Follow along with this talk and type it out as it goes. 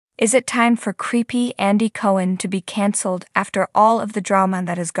Is it time for creepy Andy Cohen to be cancelled after all of the drama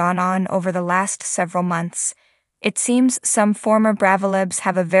that has gone on over the last several months? It seems some former Bravolebs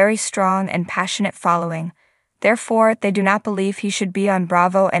have a very strong and passionate following. Therefore, they do not believe he should be on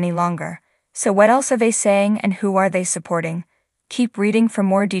Bravo any longer. So what else are they saying and who are they supporting? Keep reading for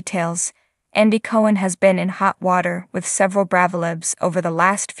more details. Andy Cohen has been in hot water with several Bravolebs over the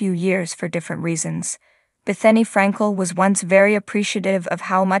last few years for different reasons. Bethany Frankel was once very appreciative of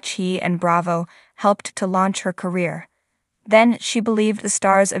how much he and Bravo helped to launch her career. Then she believed the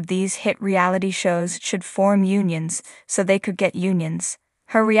stars of these hit reality shows should form unions so they could get unions.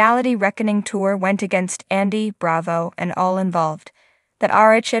 Her reality reckoning tour went against Andy, Bravo, and all involved. That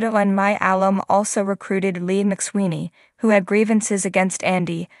Arachito and My Alum also recruited Lee McSweeney, who had grievances against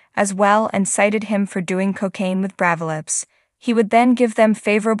Andy, as well, and cited him for doing cocaine with Bravolebs. He would then give them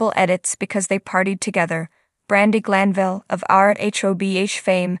favorable edits because they partied together. Brandi Glanville, of Rhobh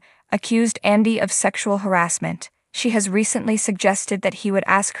fame, accused Andy of sexual harassment. She has recently suggested that he would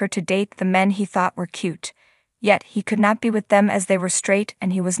ask her to date the men he thought were cute. Yet he could not be with them as they were straight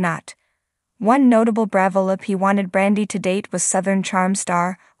and he was not. One notable Bravoleb he wanted Brandi to date was Southern Charm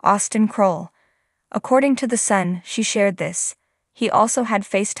star Austin Kroll. According to The Sun, she shared this. He also had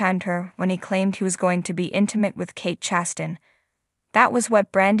FaceTimed her when he claimed he was going to be intimate with Kate Chastain. That was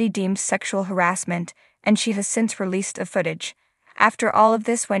what Brandi deemed sexual harassment, and she has since released the footage. After all of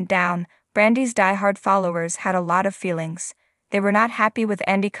this went down, Brandi's diehard followers had a lot of feelings. They were not happy with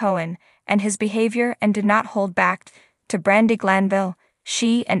Andy Cohen and his behavior and did not hold back. To Brandi Glanville,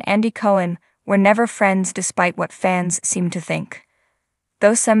 she and Andy Cohen were never friends despite what fans seem to think.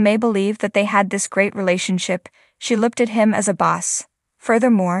 Though some may believe that they had this great relationship, she looked at him as a boss.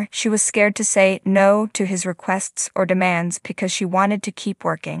 Furthermore, she was scared to say no to his requests or demands because she wanted to keep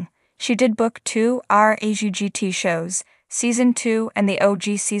working. She did book 2 RAGGT shows, Season 2 and the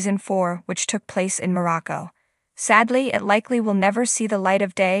OG Season 4, which took place in Morocco. Sadly, it likely will never see the light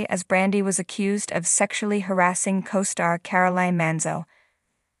of day as Brandi was accused of sexually harassing co-star Caroline Manzo.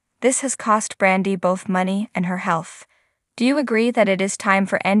 This has cost Brandi both money and her health. Do you agree that it is time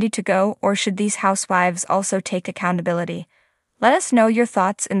for Andy to go, or should these housewives also take accountability? Let us know your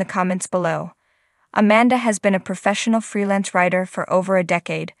thoughts in the comments below. Amanda has been a professional freelance writer for over a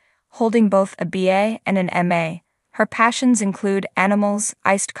decade, holding both a BA and an MA. Her passions include animals,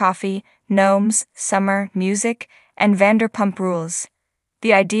 iced coffee, gnomes, summer, music, and Vanderpump Rules.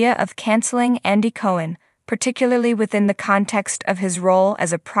 The idea of canceling Andy Cohen, particularly within the context of his role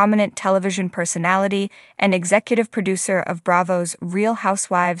as a prominent television personality and executive producer of Bravo's Real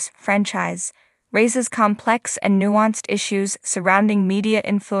Housewives franchise, raises complex and nuanced issues surrounding media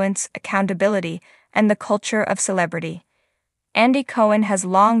influence, accountability, and the culture of celebrity. Andy Cohen has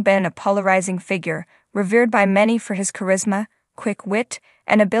long been a polarizing figure, revered by many for his charisma, quick wit,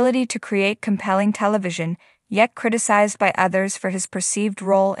 and ability to create compelling television, yet criticized by others for his perceived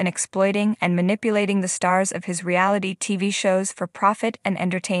role in exploiting and manipulating the stars of his reality TV shows for profit and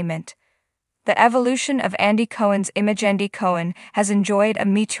entertainment. The evolution of Andy Cohen's image. Andy Cohen has enjoyed a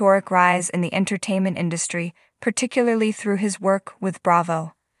meteoric rise in the entertainment industry, particularly through his work with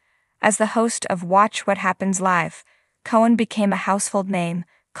Bravo. As the host of Watch What Happens Live, Cohen became a household name,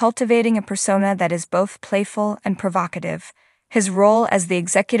 cultivating a persona that is both playful and provocative. His role as the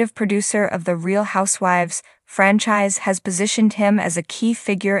executive producer of the Real Housewives franchise has positioned him as a key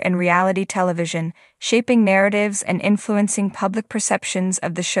figure in reality television, shaping narratives and influencing public perceptions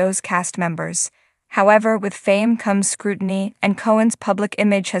of the show's cast members. However, with fame comes scrutiny, and Cohen's public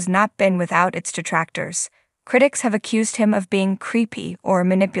image has not been without its detractors. Critics have accused him of being creepy or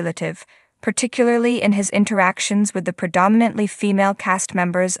manipulative, particularly in his interactions with the predominantly female cast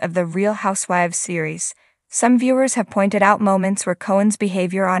members of the Real Housewives series. Some viewers have pointed out moments where Cohen's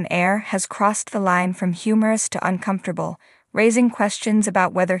behavior on air has crossed the line from humorous to uncomfortable, raising questions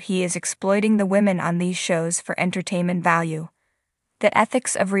about whether he is exploiting the women on these shows for entertainment value. The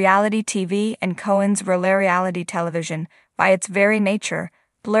ethics of reality TV and Cohen's role in reality television, by its very nature,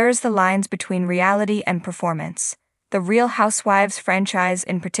 blurs the lines between reality and performance. The Real Housewives franchise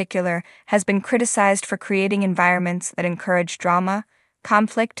in particular has been criticized for creating environments that encourage drama,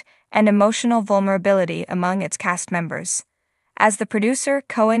 conflict, and emotional vulnerability among its cast members. As the producer,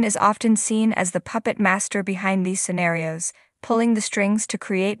 Cohen is often seen as the puppet master behind these scenarios, pulling the strings to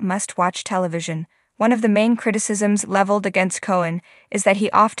create must-watch television. One of the main criticisms leveled against Cohen is that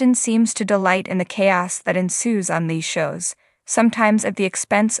he often seems to delight in the chaos that ensues on these shows, sometimes at the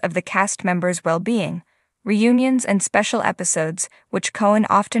expense of the cast members' well-being. Reunions and special episodes, which Cohen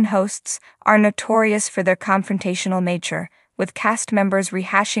often hosts, are notorious for their confrontational nature, with cast members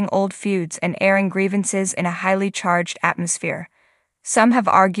rehashing old feuds and airing grievances in a highly charged atmosphere. Some have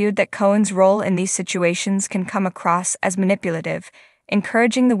argued that Cohen's role in these situations can come across as manipulative,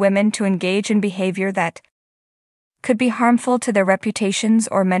 encouraging the women to engage in behavior that could be harmful to their reputations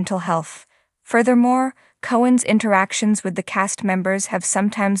or mental health. Furthermore, Cohen's interactions with the cast members have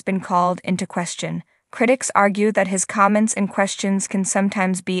sometimes been called into question. Critics argue that his comments and questions can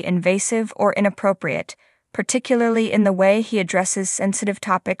sometimes be invasive or inappropriate, particularly in the way he addresses sensitive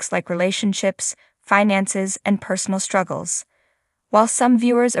topics like relationships, finances, and personal struggles. While some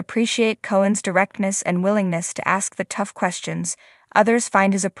viewers appreciate Cohen's directness and willingness to ask the tough questions, others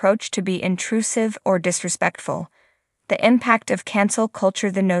find his approach to be intrusive or disrespectful. The impact of cancel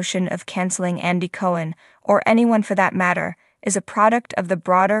culture. The notion of canceling Andy Cohen, or anyone for that matter, is a product of the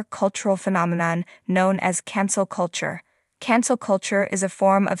broader cultural phenomenon known as cancel culture. Cancel culture is a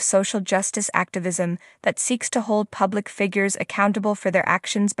form of social justice activism that seeks to hold public figures accountable for their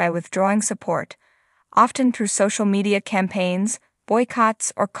actions by withdrawing support, often through social media campaigns,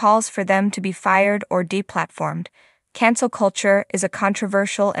 boycotts, or calls for them to be fired or deplatformed. Cancel culture is a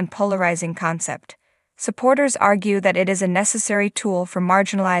controversial and polarizing concept. Supporters argue that it is a necessary tool for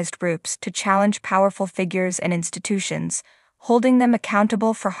marginalized groups to challenge powerful figures and institutions, holding them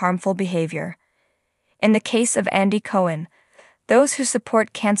accountable for harmful behavior. In the case of Andy Cohen, those who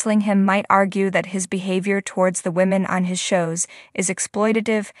support canceling him might argue that his behavior towards the women on his shows is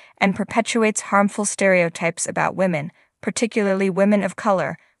exploitative and perpetuates harmful stereotypes about women, particularly women of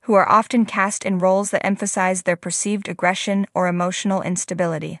color, who are often cast in roles that emphasize their perceived aggression or emotional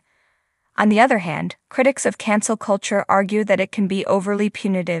instability. On the other hand, critics of cancel culture argue that it can be overly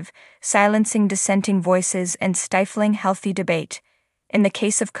punitive, silencing dissenting voices and stifling healthy debate. In the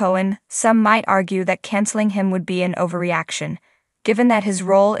case of Cohen, some might argue that canceling him would be an overreaction, given that his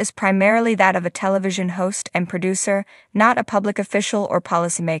role is primarily that of a television host and producer, not a public official or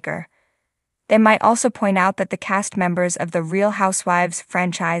policymaker. They might also point out that the cast members of the Real Housewives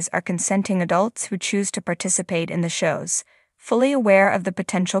franchise are consenting adults who choose to participate in the shows, fully aware of the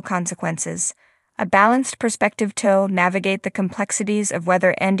potential consequences. A balanced perspective to navigate the complexities of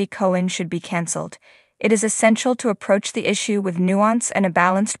whether Andy Cohen should be canceled. It is essential to approach the issue with nuance and a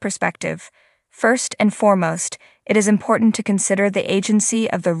balanced perspective. First and foremost, it is important to consider the agency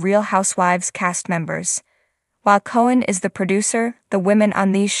of the Real Housewives cast members. While Cohen is the producer, the women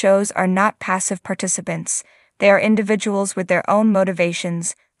on these shows are not passive participants. They are individuals with their own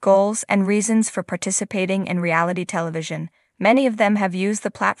motivations, goals, and reasons for participating in reality television. Many of them have used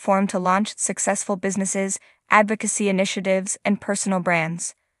the platform to launch successful businesses, advocacy initiatives, and personal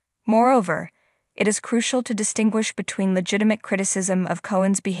brands. Moreover, it is crucial to distinguish between legitimate criticism of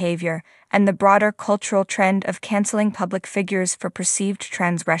Cohen's behavior and the broader cultural trend of canceling public figures for perceived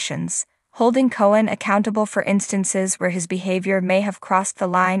transgressions. Holding Cohen accountable for instances where his behavior may have crossed the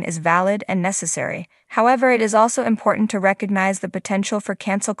line is valid and necessary. However, it is also important to recognize the potential for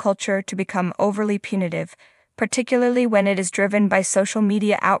cancel culture to become overly punitive, particularly when it is driven by social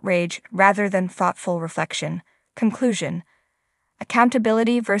media outrage rather than thoughtful reflection. Conclusion.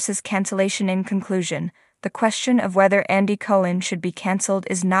 Accountability versus cancellation. In conclusion, the question of whether Andy Cohen should be canceled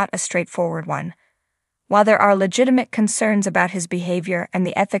is not a straightforward one. While there are legitimate concerns about his behavior and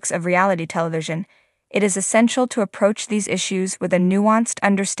the ethics of reality television, it is essential to approach these issues with a nuanced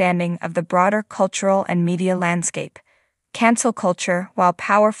understanding of the broader cultural and media landscape. Cancel culture, while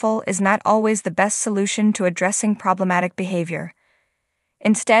powerful, is not always the best solution to addressing problematic behavior.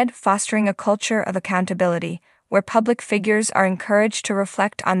 Instead, fostering a culture of accountability, where public figures are encouraged to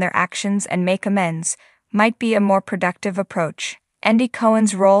reflect on their actions and make amends, might be a more productive approach. Andy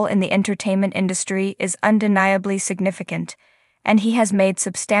Cohen's role in the entertainment industry is undeniably significant, and he has made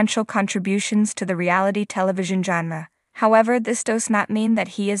substantial contributions to the reality television genre. However, this does not mean that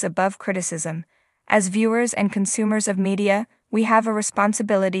he is above criticism. As viewers and consumers of media, we have a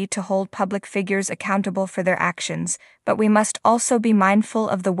responsibility to hold public figures accountable for their actions, but we must also be mindful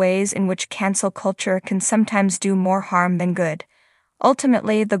of the ways in which cancel culture can sometimes do more harm than good.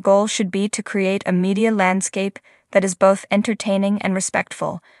 Ultimately, the goal should be to create a media landscape that is both entertaining and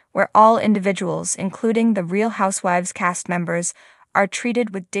respectful, where all individuals, including the Real Housewives cast members, are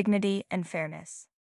treated with dignity and fairness.